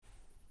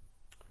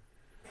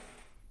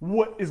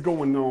What is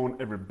going on,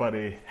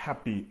 everybody?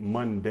 Happy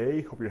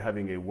Monday. Hope you're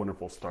having a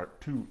wonderful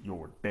start to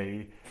your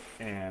day.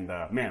 And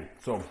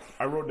so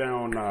I wrote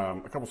down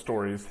a couple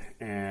stories,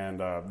 and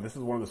this is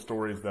one of the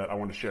stories that I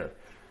want to share.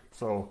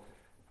 So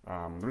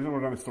the reason I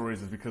wrote down the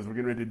stories is because we're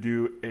getting ready to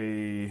do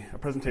a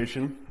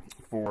presentation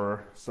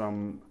for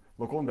some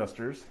local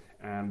investors,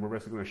 and we're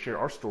basically going to share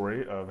our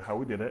story of how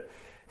we did it.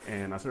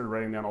 And I started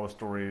writing down all the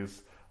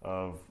stories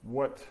of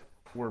what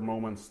were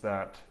moments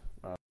that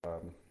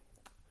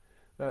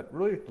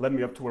really led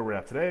me up to where we're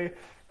at today,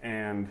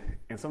 and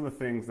some of the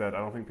things that I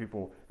don't think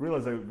people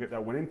realize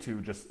that went into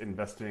just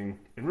investing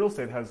in real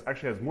estate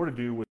has more to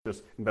do with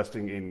just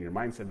investing in your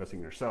mindset, investing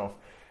in yourself.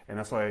 And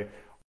that's why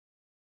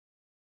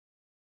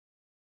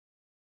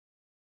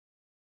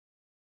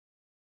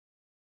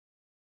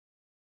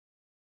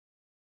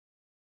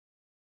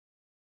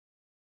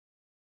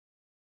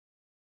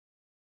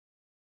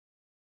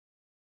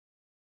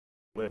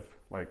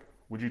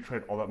would you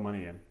trade all that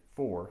money in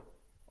for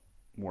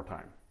more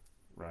time,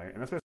 right?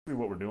 And that's basically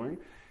what we're doing,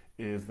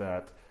 is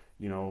that,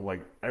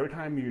 every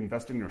time you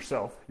invest in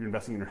yourself, you're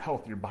investing in your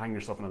health, you're buying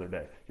yourself another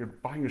day. You're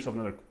buying yourself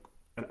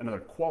another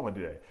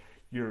quality day.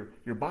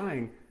 You're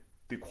buying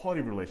the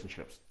quality of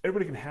relationships.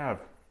 Everybody can have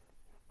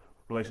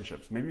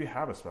relationships. Maybe you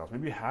have a spouse,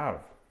 maybe you have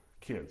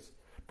kids.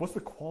 But what's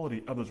the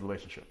quality of those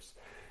relationships?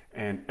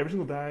 And every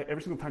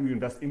single time you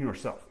invest in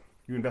yourself,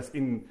 you invest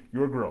in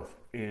your growth,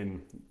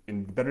 in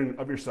bettering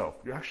of yourself.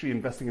 You're actually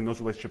investing in those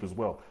relationships as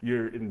well.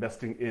 You're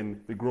investing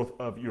in the growth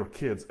of your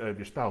kids, of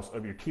your spouse,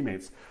 of your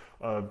teammates,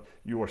 of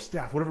your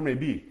staff, whatever it may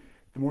be.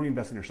 The more you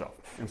invest in yourself.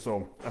 And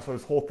so that's why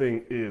this whole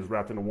thing is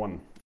wrapped into one.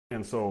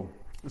 And so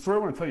the story I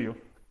want to tell you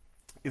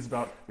is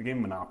about the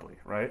game Monopoly,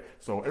 right?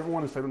 So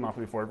everyone has played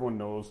Monopoly before. Everyone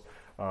knows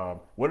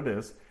what it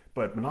is.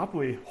 But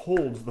Monopoly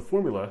holds the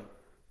formula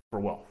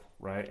for wealth,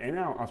 right? And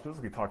now I'm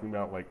specifically talking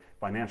about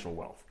financial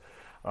wealth.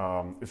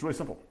 It's really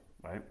simple,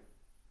 right?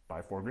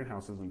 Buy 4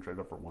 greenhouses and trade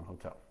up for 1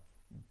 hotel.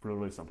 Really,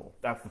 really simple.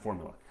 That's the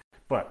formula.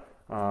 But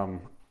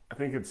I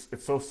think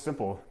it's so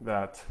simple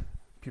that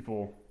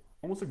people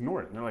almost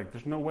ignore it. And they're like,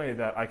 there's no way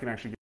that I can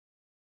actually get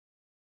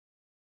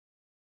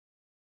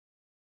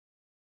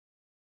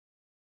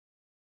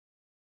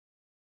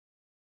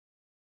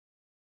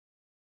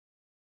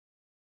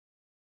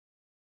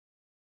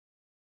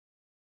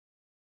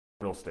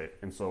real estate.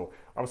 And so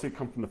obviously I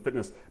come from the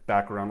fitness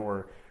background,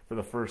 where for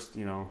the first,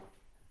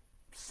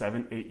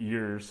 7-8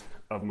 years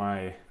of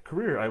my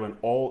career, I went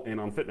all in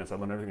on fitness. I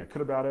learned everything I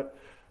could about it,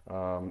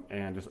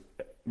 and just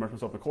immersed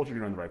myself in the culture,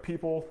 getting around the right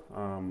people,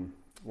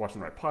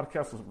 watching the right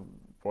podcasts,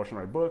 watching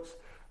the right books,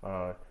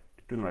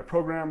 doing the right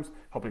programs,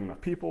 helping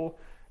enough people.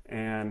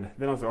 And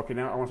then I was like, okay,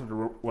 now I wanted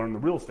to learn the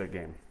real estate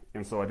game.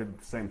 And so I did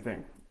the same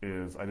thing,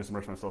 is I just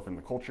immersed myself in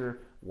the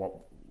culture,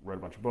 read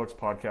a bunch of books,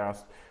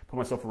 podcasts, put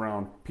myself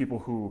around people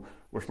who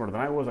were smarter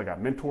than I was. I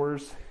got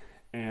mentors.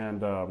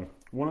 And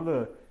one of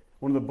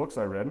the books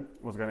I read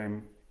was a guy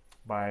named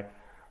by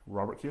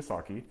Robert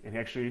Kiyosaki, and he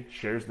actually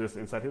shares this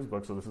inside his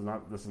book. So this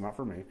is not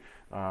for me.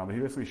 But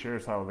he basically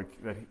shares how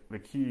the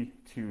key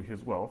to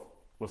his wealth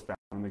was found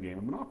in the game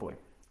of Monopoly.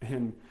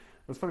 And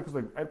it was funny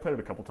because I'd played it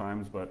a couple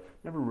times, but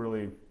never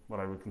really what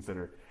I would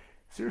consider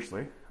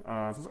seriously. So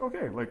I was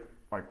okay,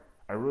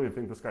 I really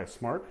think this guy's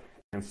smart,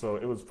 and so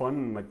it was fun.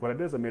 And what I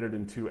did is I made it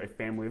into a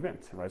family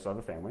event, right? So I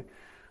have a family,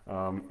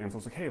 and so I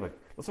was like, hey, let's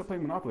start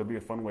playing Monopoly. It'd be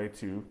a fun way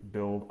to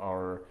build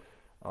our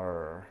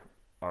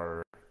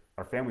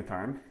family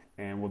time,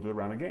 and we'll do it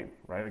around a game,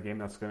 right? A game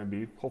that's going to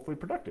be hopefully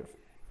productive.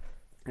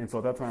 And so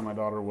at that time, my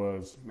daughter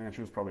was,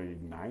 she was probably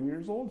 9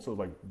 years old, so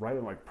right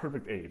in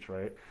perfect age,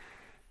 right?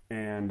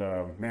 And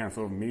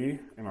so me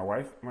and my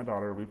wife and my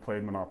daughter, we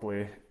played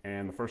Monopoly,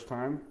 and the first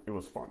time it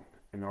was fun,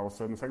 and then all of a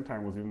sudden the second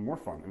time was even more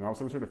fun, and all of a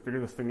sudden we started to figure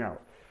this thing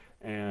out.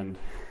 And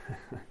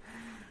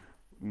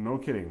no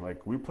kidding,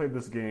 we played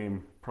this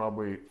game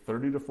probably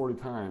 30 to 40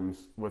 times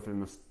within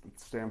the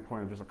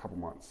standpoint of just a couple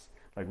months.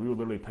 We were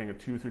literally playing it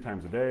 2-3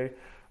 times a day.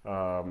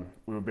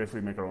 We would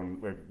basically make our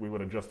own, we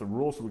would adjust the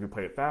rules so we could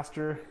play it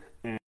faster.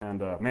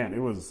 And it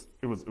was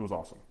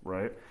awesome,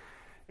 right?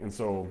 And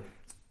so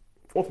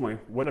ultimately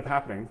what ended up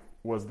happening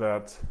was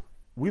that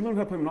we learned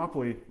how to play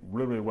Monopoly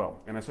really, really well.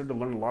 And I started to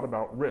learn a lot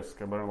about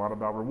risk. I learned a lot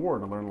about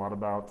reward. I learned a lot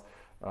about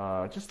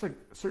just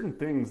certain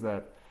things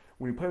that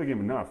when you play the game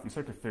enough, you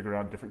start to figure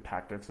out different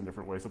tactics and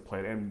different ways to play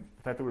it. And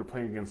the fact that we were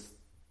playing against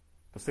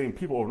the same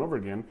people over and over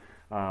again,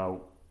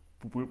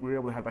 we were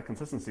able to have that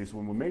consistency. So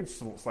when we made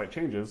slight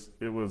changes,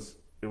 it was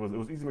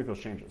easy to make those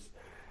changes.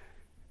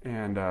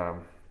 And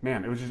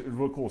it was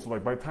really cool. So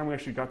by the time we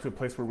actually got to a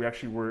place where we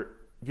actually were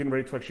getting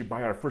ready to actually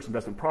buy our first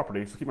investment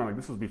property, so keep in mind,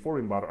 this was before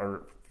we bought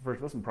our first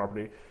investment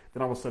property,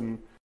 then all of a sudden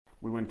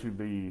we went to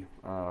we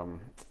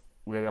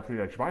had the opportunity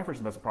to actually buy our first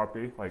investment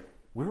property.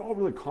 We were all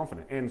really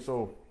confident. And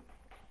so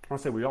I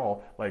want to say we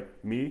all,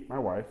 me, my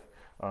wife,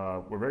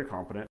 were very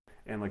confident.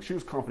 And she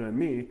was confident in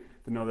me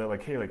to know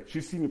that hey,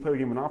 she's seen me play the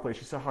game Monopoly.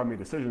 She saw how I made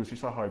decisions. She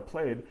saw how I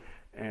played.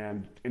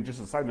 And just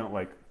as a side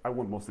note, I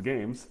won most of the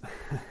games.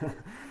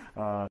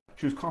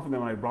 She was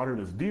confident when I brought her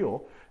this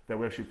deal that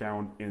we actually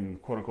found in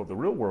quote unquote the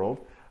real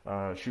world,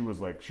 she was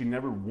like, she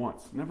never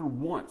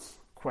once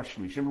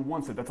questioned me. She never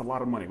once said that's a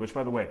lot of money, which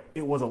by the way,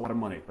 it was a lot of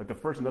money. Like the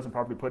first investment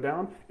property put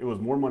down, it was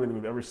more money than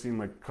we've ever seen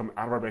like come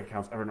out of our bank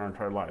accounts ever in our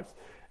entire lives.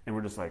 And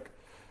we're just like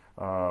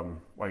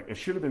it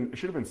should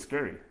have been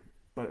scary,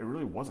 but it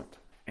really wasn't.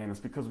 And it's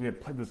because we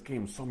had played this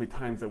game so many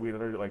times that we had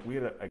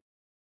already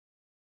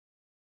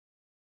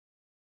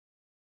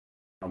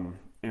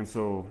and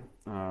so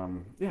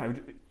yeah,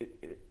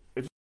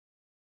 it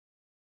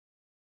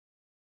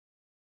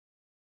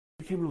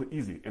became really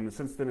easy. And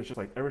since then, it's just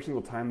like every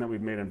single time that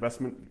we've made an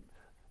investment,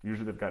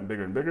 usually they've gotten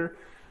bigger and bigger,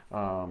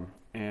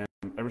 and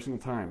every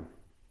single time,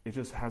 it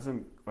just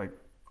hasn't like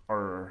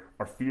our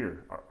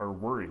fear, our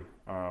worry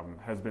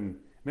has been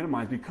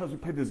minimized because we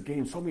played this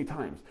game so many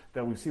times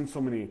that we've seen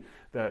so many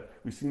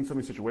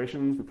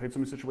situations, we played so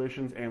many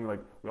situations, and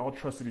we all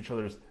trusted each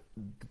other's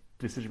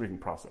decision-making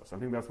process. I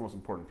think that's the most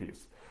important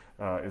piece,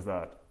 is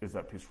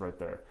that piece right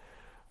there.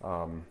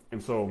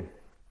 And so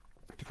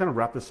to kind of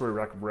wrap this story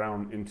back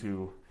around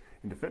into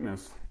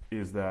fitness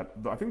is that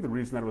I think the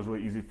reason that it was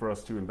really easy for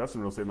us to invest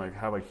in real estate and like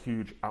have a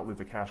huge outlet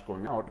of cash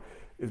going out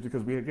is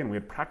because we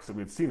had practiced it,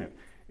 we had seen it.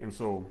 And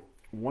so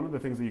one of the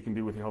things that you can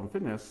do with your health and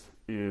fitness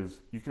is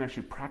you can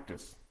actually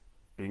practice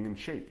being in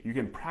shape. You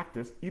can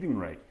practice eating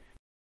right.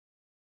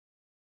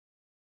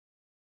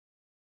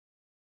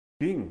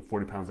 Being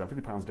 40 pounds down,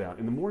 50 pounds down.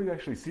 And the more you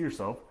actually see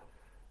yourself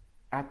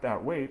at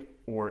that weight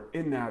or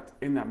in that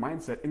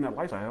mindset, in that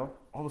lifestyle,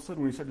 all of a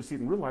sudden when you start to see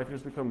it in real life, it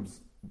just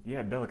becomes,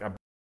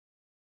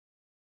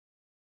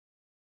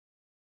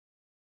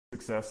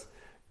 success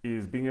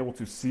is being able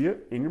to see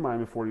it in your mind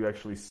before you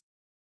actually see it,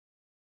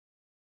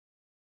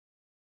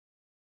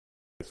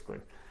 basically.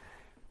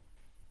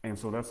 And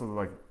so that's sort of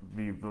like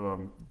the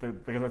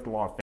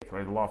law of faith,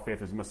 right? The law of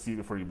faith is you must see it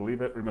before you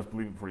believe it, or you must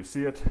believe it before you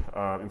see it.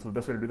 And so the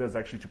best way to do that is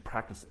actually to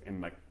practice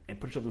and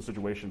put yourself in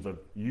situations of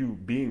you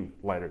being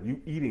lighter,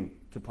 you eating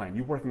to plan,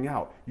 you working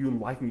out, you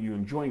liking it, you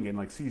enjoying it, and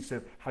like see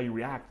how you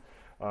react,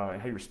 and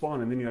how you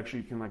respond, and then you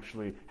can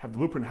have the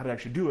blueprint how to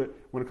actually do it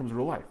when it comes to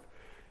real life.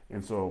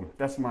 And so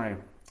that's my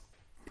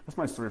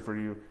story for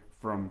you,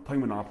 from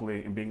playing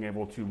Monopoly and being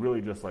able to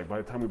really just by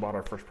the time we bought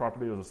our first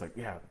property, it was just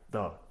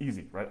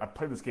easy, right? I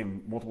played this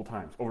game multiple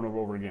times, over and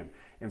over again.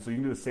 And so you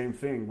can do the same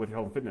thing with your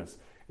health and fitness.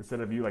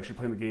 Instead of you actually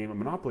playing the game of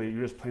Monopoly,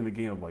 you're just playing the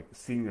game of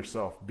seeing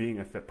yourself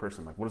being a fit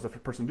person. What does a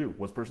fit person do?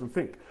 What does a person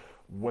think?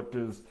 What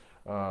does,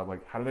 how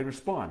do they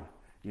respond?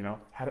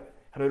 How do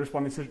they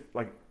respond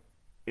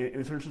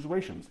in certain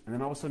situations? And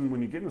then all of a sudden,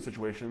 when you get into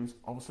situations,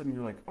 all of a sudden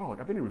you're like, oh,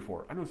 I've been here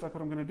before. I know exactly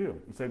what I'm going to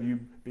do. Instead of you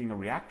being a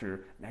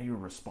reactor, now you're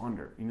a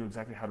responder. You know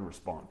exactly how to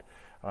respond.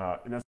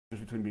 And that's the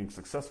difference between being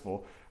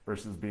successful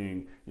versus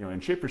being, in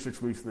shape for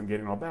 6 weeks and then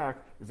getting all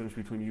back. Is the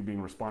difference between you being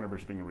a responder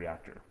versus being a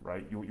reactor,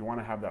 right? You want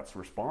to have that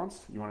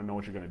response. You want to know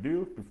what you're going to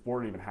do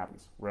before it even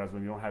happens. Whereas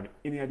when you don't have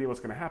any idea what's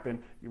going to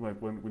happen,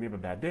 when you have a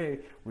bad day,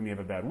 when you have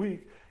a bad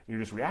week, and you're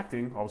just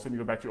reacting, all of a sudden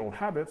you go back to your old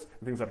habits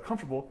and things that are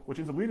comfortable, which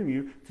ends up leading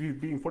you to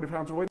being 40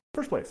 pounds overweight in the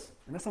first place.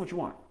 And that's not what you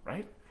want,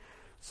 right?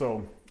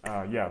 So,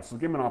 so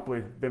game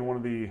Monopoly, been one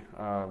of the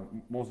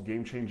most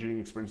game-changing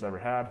experiences I ever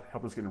had.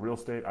 Helped us get into real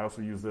estate. I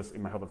also use this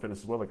in my health and fitness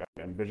as well.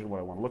 I envision what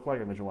I want to look like,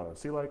 I envision what I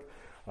see like,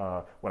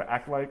 what I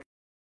act like.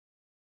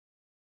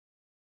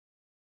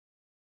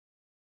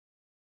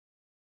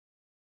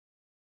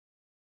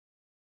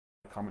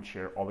 Comment,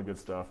 share, all the good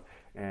stuff.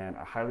 And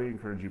I highly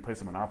encourage you to play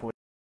some Monopoly.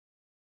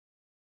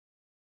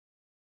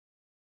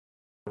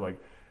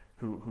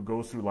 Who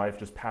goes through life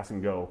just pass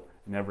and go,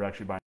 never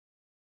actually buying.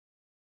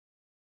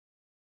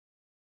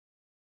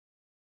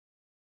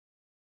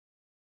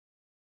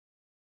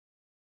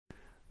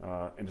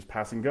 And just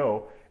pass and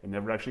go, and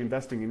never actually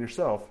investing in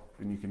yourself,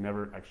 then you can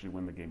never actually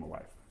win the game of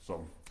life.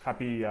 So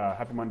happy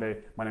Monday.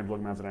 My name is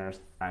Logan Manzanares.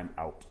 I'm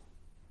out.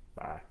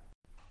 Bye.